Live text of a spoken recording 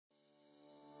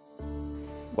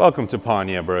Welcome to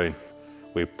Pioneer Brewing.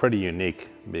 We're pretty unique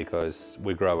because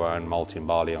we grow our own malt and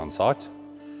barley on site.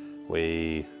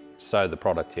 We sow the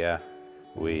product here,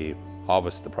 we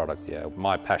harvest the product here.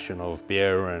 My passion of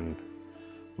beer and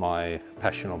my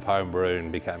passion of home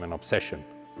brewing became an obsession.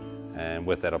 And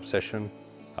with that obsession,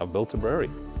 I've built a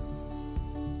brewery.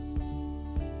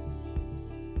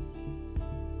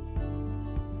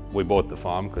 We bought the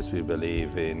farm because we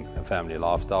believe in a family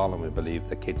lifestyle and we believe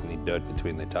the kids need dirt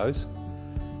between their toes.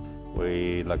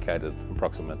 We located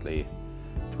approximately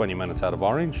 20 minutes out of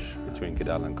Orange, between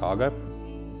Cadell and Cargo.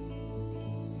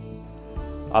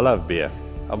 I love beer.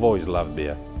 I've always loved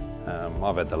beer.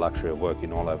 I've had the luxury of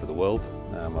working all over the world.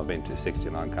 I've been to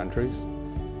 69 countries.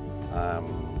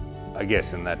 I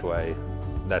guess in that way,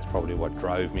 that's probably what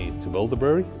drove me to build the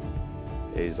brewery,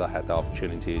 is I had the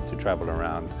opportunity to travel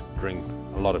around, drink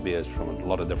a lot of beers from a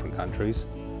lot of different countries.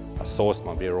 I sourced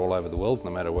my beer all over the world, no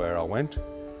matter where I went.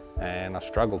 And I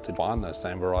struggled to find those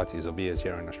same varieties of beers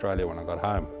here in Australia when I got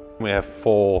home. We have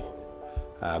four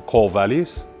core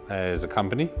values as a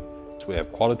company. So we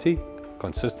have quality,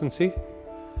 consistency,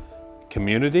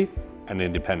 community, and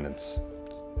independence.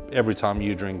 Every time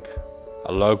you drink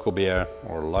a local beer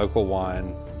or a local wine,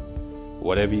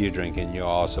 whatever you're drinking, you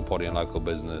are supporting local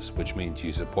business, which means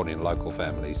you're supporting local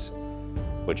families,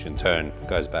 which in turn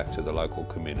goes back to the local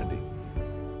community.